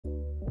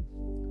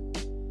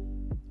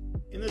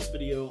In this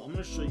video, I'm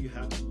going to show you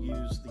how to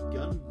use the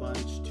gun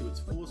bunch to its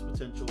fullest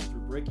potential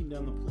through breaking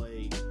down the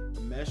play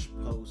mesh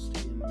post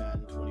in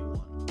Madden 21.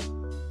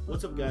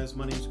 What's up guys,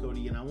 my name is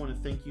Cody and I want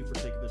to thank you for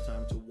taking the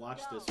time to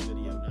watch this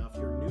video. Now if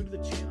you're new to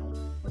the channel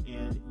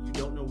and you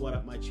don't know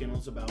what my channel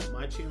is about,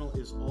 my channel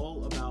is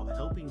all about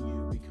helping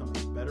you become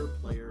a better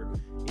player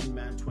in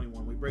Madden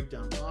 21. We break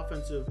down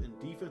offensive and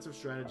defensive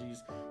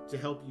strategies to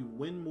help you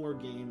win more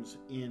games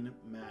in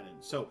Madden.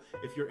 So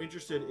if you're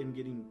interested in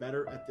getting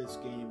better at this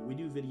game, we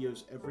do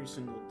videos every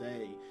single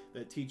day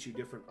that teach you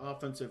different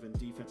offensive and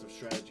defensive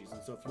strategies.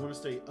 And so if you want to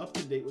stay up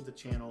to date with the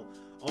channel,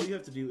 all you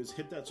have to do is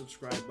hit that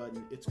subscribe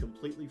button. It's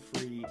completely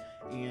free.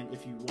 And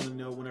if you want to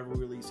know whenever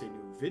we release a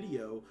new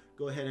video,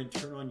 go ahead and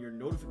turn on your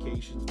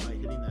notifications by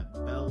hitting that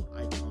bell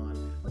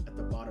icon at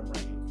the bottom right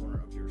hand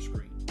corner of your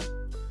screen.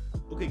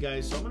 Okay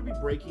guys, so I'm going to be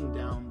breaking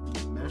down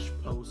the mesh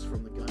post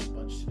from the gun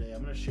bunch today.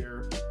 I'm going to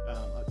share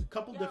a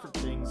couple different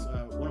things.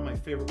 One of my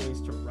favorite ways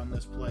to run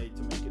this play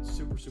to make it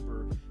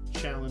super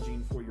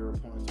challenging for your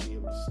opponent to be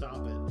able to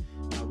stop it.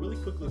 Now really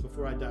quickly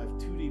before I dive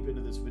too deep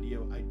into this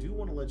video, I do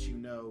want to let you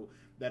know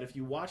that if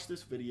you watch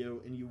this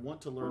video and you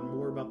want to learn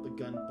more about the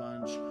gun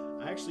bunch,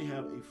 I actually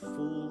have a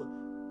full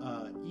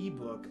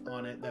ebook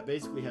on it that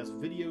basically has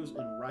videos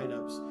and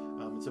write-ups.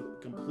 It's a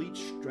complete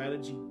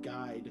strategy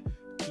guide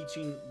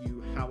teaching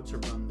you how to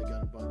run the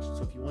gun bunch.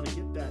 So if you want to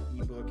get that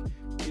ebook,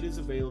 it is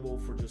available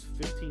for just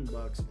 15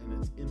 bucks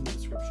and it's in the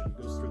description.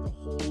 It goes through the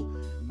whole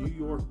New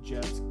York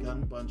Jets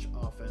gun bunch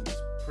offense,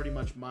 pretty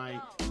much my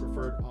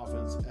preferred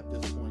offense at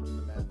this point in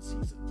the Madden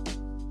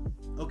season.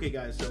 Okay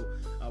guys, so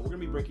we're going to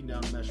be breaking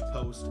down mesh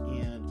post,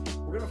 and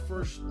we're going to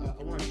first,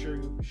 I want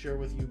to share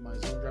with you my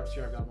zone drops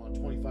here. I've got them on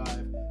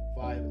 25,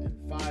 5,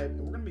 and 5, and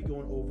we're going to be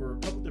going over a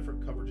couple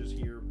different coverages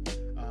here,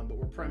 but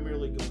we're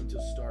primarily going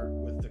to start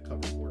with the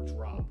cover 4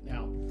 drop.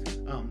 Now,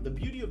 the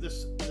beauty of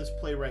this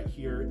play right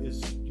here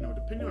is, you know,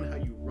 depending on how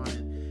you run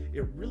it,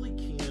 it really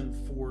can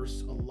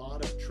force a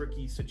lot of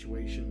tricky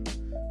situations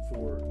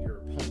for your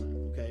opponent.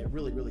 Okay, it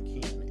really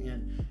can,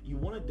 and you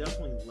want to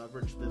definitely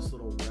leverage this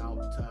little route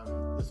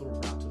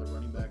to the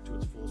running back to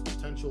its fullest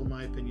potential, in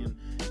my opinion.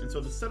 And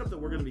so the setup that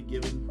we're going to be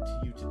giving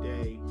to you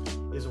today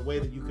is a way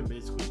that you can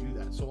basically do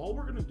that. So all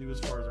we're going to do as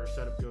far as our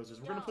setup goes is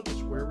we're going to put the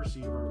square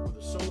receiver or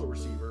the solo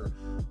receiver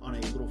on a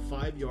little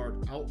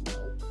 5-yard out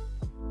route.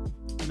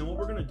 And then what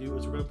we're going to do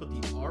is we're going to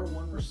put the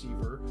R1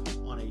 receiver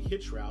on a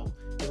hitch route,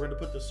 and we're going to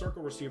put the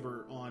circle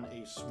receiver on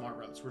a smart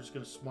route. So we're just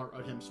going to smart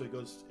route him so he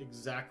goes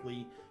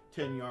exactly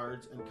 10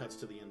 yards and cuts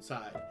to the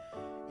inside.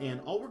 And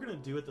all we're going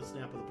to do at the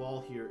snap of the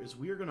ball here is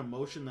we are going to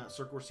motion that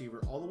circle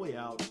receiver all the way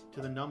out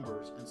to the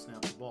numbers and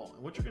snap the ball.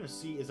 And what you're going to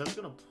see is that's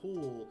going to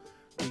pull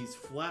these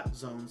flat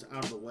zones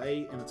out of the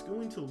way, and it's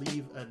going to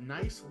leave a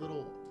nice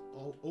little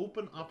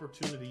open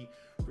opportunity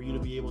for you to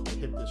be able to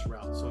hit this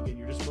route. So again,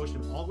 you're just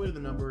motioning all the way to the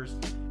numbers,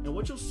 and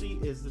what you'll see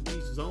is that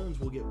these zones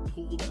will get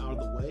pulled out of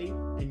the way,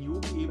 and you will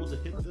be able to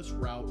hit this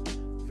route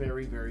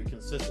very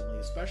consistently,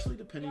 especially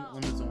depending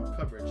on the zone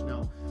coverage.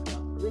 Now,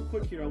 real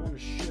quick here, I want to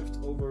shift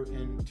over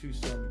into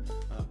some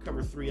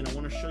cover 3, and I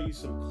want to show you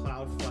some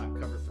cloud flat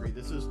cover 3.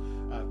 This is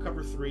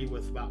cover 3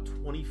 with about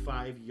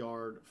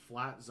 25-yard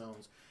flat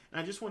zones. And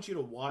I just want you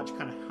to watch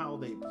kind of how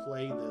they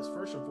play this.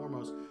 First and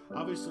foremost,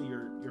 obviously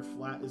your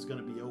flat is going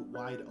to be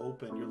wide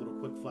open, your little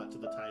quick flat to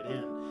the tight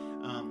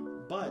end.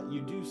 But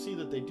you do see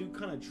that they do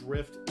kind of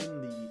drift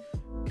in the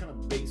kind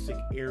of basic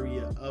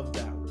area of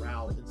that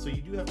route, and so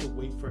you do have to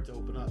wait for it to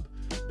open up.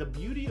 The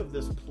beauty of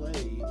this play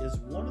is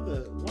one of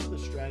the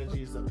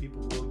strategies that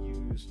people will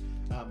use,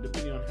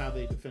 depending on how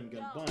they defend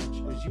gun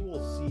bunch, is you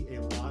will see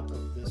a lot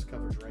of this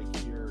coverage right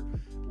here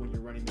when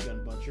you're running the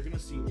gun bunch. You're going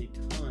to see a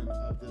ton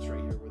of this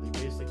right here where they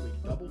basically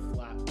double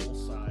flat both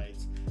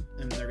sides,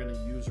 and they're going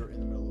to use her in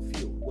the middle of the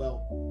field.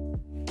 Well,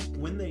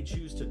 when they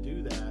choose to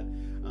do that,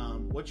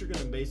 what you're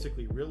going to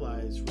basically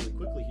realize really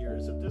quickly here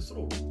is that this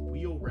little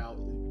wheel route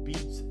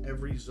beats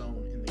every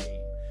zone in the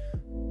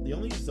game. The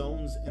only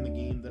zones in the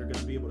game that are going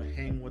to be able to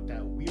hang with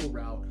that wheel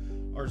route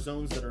are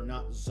zones that are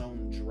not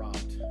zone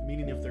dropped,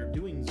 meaning if they're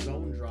doing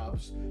zone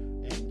drops,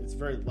 and it's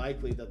very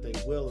likely that they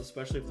will,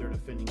 especially if they're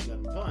defending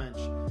gun bunch,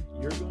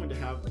 you're going to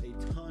have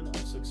a ton of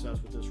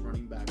success with this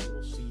running back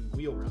little seam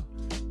wheel route.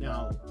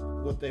 Now,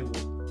 what they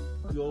will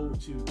go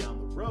to down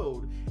the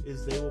road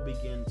is they will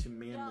begin to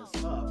man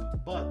this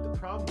up, but the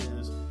problem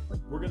is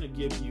we're going to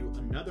give you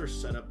another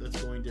setup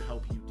that's going to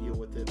help you deal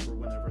with it for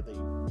whenever they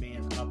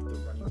man up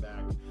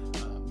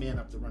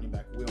the running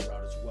back wheel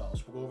route as well.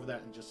 So we'll go over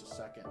that in just a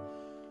second.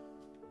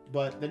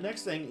 But the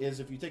next thing is,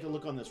 if you take a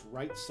look on this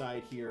right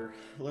side here,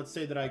 let's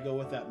say that I go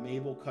with that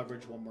Mabel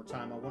coverage one more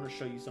time. I want to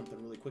show you something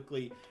really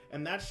quickly,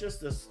 and that's just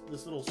this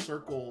little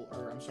circle,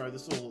 or I'm sorry,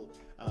 this little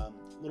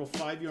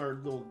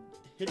 5-yard little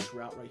hitch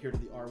route right here to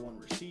the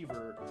R1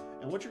 receiver.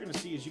 And what you're going to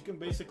see is you can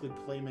basically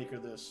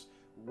playmaker this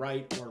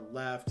right or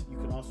left. You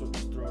can also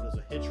just throw it as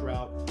a hitch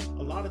route.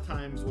 A lot of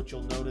times what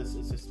you'll notice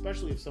is,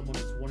 especially if someone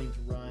is wanting to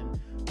run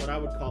what I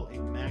would call a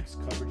max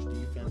coverage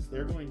defense,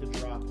 they're going to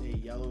drop a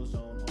yellow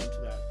zone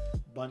onto that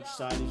bunch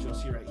side, as you'll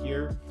see right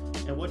here.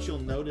 And what you'll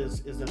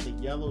notice is that the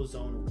yellow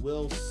zone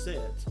will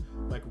sit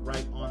like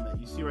right on that.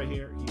 You see right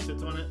here, he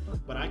sits on it,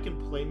 but I can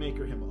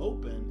playmaker him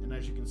open, and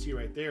as you can see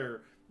right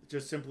there,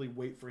 just simply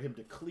wait for him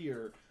to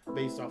clear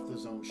based off the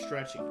zone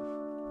stretching.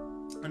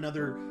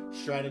 Another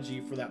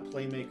strategy for that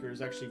playmaker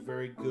is actually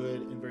very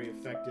good and very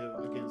effective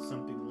against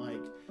something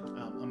like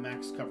a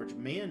max coverage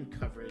man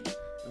coverage,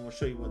 and we'll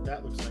show you what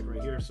that looks like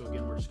right here. So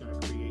again, we're just going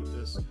to create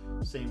this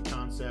same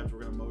concept. We're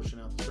going to motion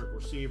out the circle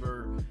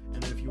receiver,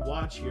 and then if you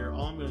watch here,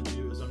 all I'm going to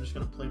do is I'm just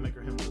going to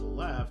playmaker him to the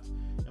left,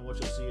 and what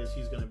you'll see is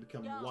he's going to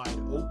become wide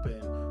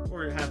open,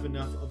 or have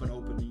enough of an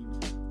opening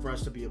for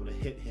us to be able to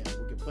hit him.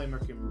 We can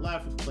playmaker him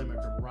left, we can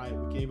playmaker him right,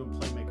 we can even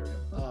playmaker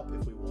him up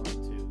if we wanted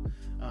to.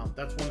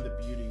 That's one of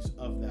the beauties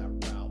of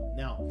that route.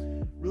 Now,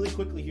 really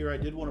quickly here, I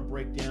did want to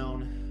break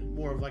down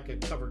more of like a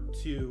cover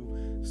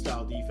 2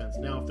 style defense.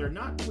 Now, if they're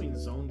not doing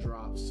zone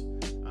drops,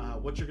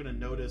 what you're going to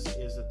notice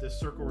is that this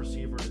circle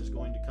receiver is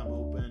going to come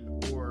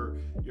open, or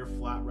your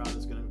flat route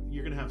is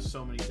you're going to have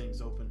so many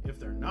things open if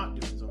they're not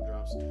doing zone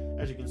drops.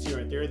 As you can see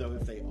right there, though,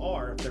 if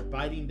they're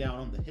biting down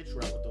on the hitch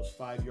route with those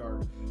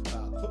 5-yard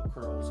hook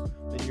curls,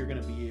 then you're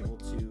going to be able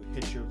to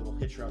hit your little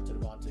hitch route to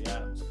Devontae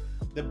Adams.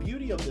 The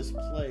beauty of this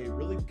play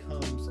really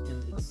comes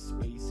in its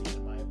spacing,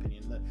 in my opinion.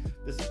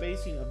 The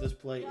spacing of this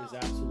play is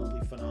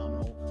absolutely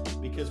phenomenal,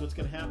 because what's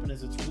going to happen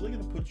is it's really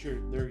going to put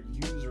their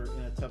user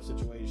in a tough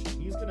situation.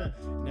 He's going to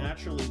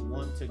naturally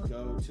want to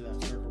go to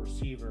that circle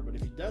receiver, but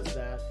if he does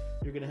that,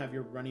 you're going to have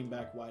your running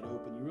back wide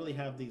open. You really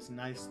have these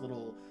nice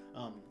little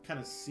kind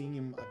of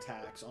seam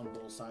attacks on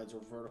both sides,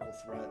 or vertical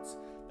threats,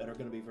 that are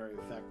going to be very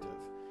effective.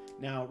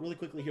 Now, really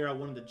quickly here, I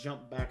wanted to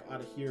jump back out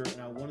of here,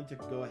 and I wanted to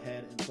go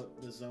ahead and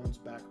put the zones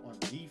back on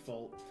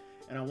default.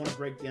 And I want to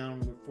break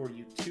down for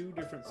you 2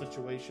 different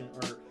situations,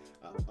 or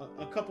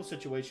a couple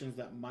situations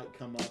that might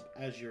come up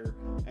as you're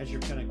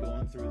kind of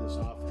going through this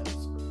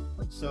offense.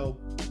 So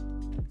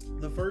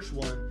the first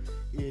one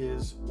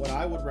is what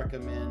I would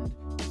recommend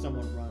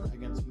someone run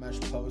against mesh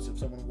post. If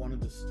someone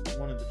wanted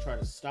to try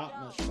to stop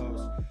mesh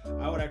post,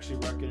 I would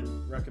actually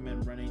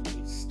recommend running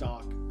a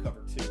stock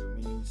cover 2,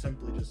 meaning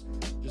simply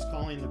just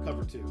calling the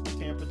cover 2.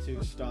 Tampa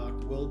 2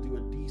 stock will do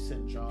a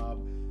decent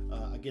job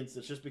against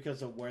this, just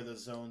because of where the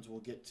zones will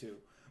get to.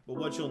 But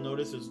what you'll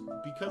notice is,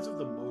 because of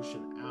the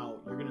motion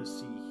out, you're going to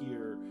see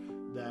here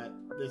that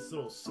this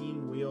little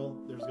seam wheel,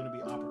 there's going to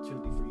be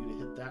opportunity for you to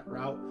hit that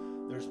route.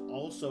 There's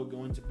also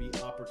going to be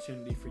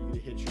opportunity for you to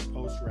hit your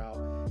post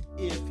route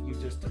if you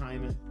just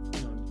time it.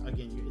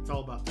 Again, it's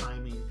all about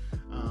timing.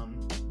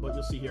 But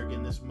you'll see here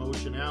again, this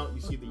motion out, you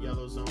see the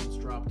yellow zones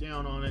drop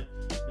down on it.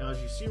 Now, as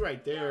you see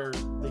right there,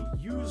 the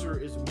user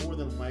is more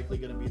than likely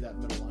going to be that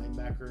middle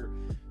linebacker.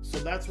 So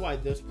that's why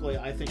this play,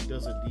 I think,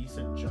 does a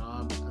decent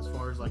job as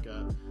far as like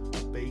a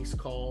base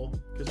call.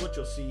 Because what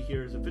you'll see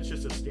here is, if it's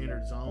just a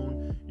standard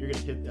zone, you're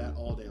going to hit that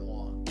all day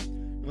long.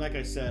 And like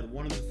I said,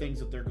 one of the things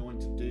that they're going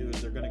to do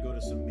is they're going to go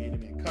to some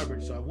man-to-man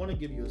coverage. So I want to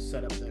give you a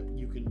setup that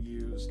you can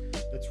use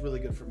that's really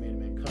good for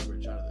man-to-man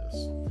coverage out of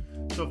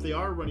this. So if they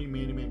are running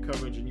man-to-man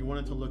coverage and you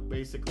want it to look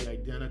basically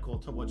identical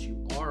to what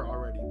you are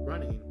already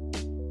running,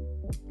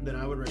 then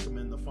I would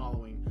recommend the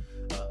following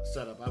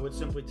setup. I would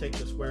simply take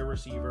the square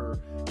receiver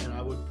and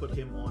I would put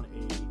him on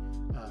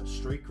a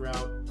streak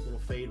route, little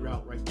fade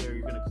route right there.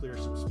 You're going to clear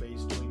some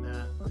space doing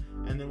that.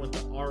 And then with the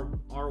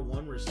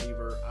R1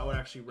 receiver, I would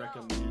actually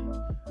recommend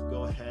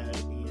go ahead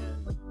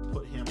and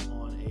put him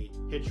on a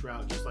hitch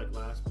route, just like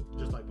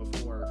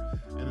before.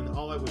 And then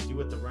all I would do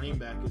with the running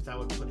back is I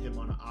would put him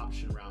on an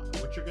option route. And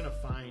what you're going to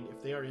find,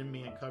 if they are in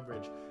man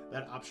coverage,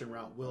 that option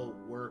route will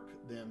work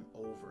them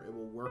over. It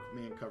will work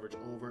man coverage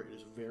over. It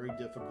is very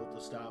difficult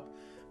to stop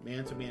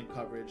man-to-man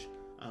coverage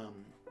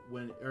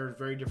or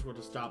very difficult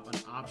to stop an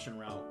option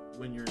route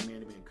when you're in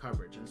man-to-man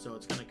coverage. And so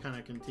it's going to kind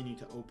of continue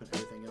to open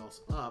everything else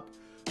up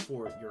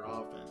for your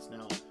offense.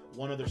 Now,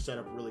 one other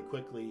setup really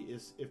quickly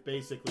is, if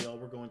basically all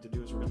we're going to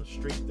do is we're going to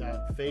streak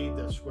that, fade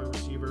the square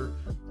receiver,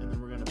 and then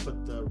we're going to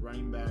put the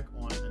running back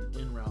on an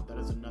in route. That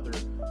is another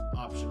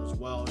option as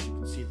well. As you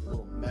can see, the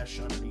little mesh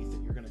underneath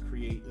that you're going to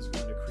create is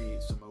going to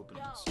create some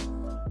openings.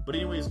 But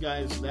anyways,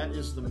 guys, that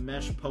is the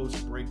mesh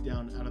post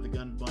breakdown out of the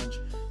gun bunch.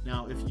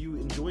 Now, if you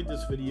enjoyed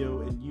this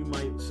video, and you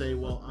might say,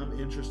 well, I'm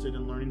interested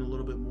in learning a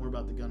little bit more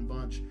about the gun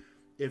bunch.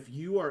 If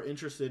you are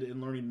interested in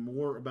learning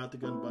more about the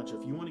gun bunch,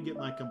 if you want to get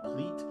my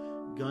complete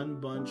gun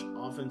bunch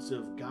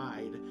offensive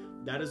guide,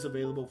 that is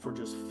available for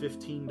just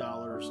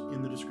 $15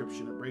 in the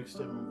description. It breaks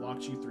down and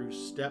walks you through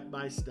step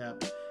by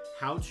step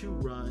how to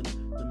run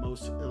the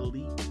most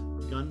elite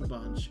gun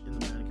bunch in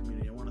the Madden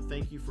community. I want to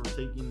thank you for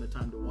taking the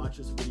time to watch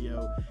this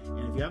video,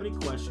 and if you have any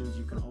questions,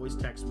 you can always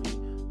text me.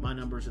 My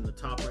number is in the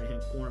top right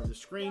hand corner of the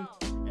screen.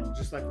 And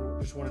just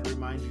wanted to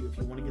remind you, if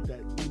you want to get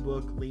that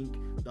ebook link,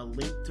 the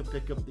link to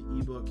pick up the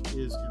ebook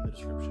is in the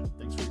description.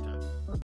 Thanks for your time.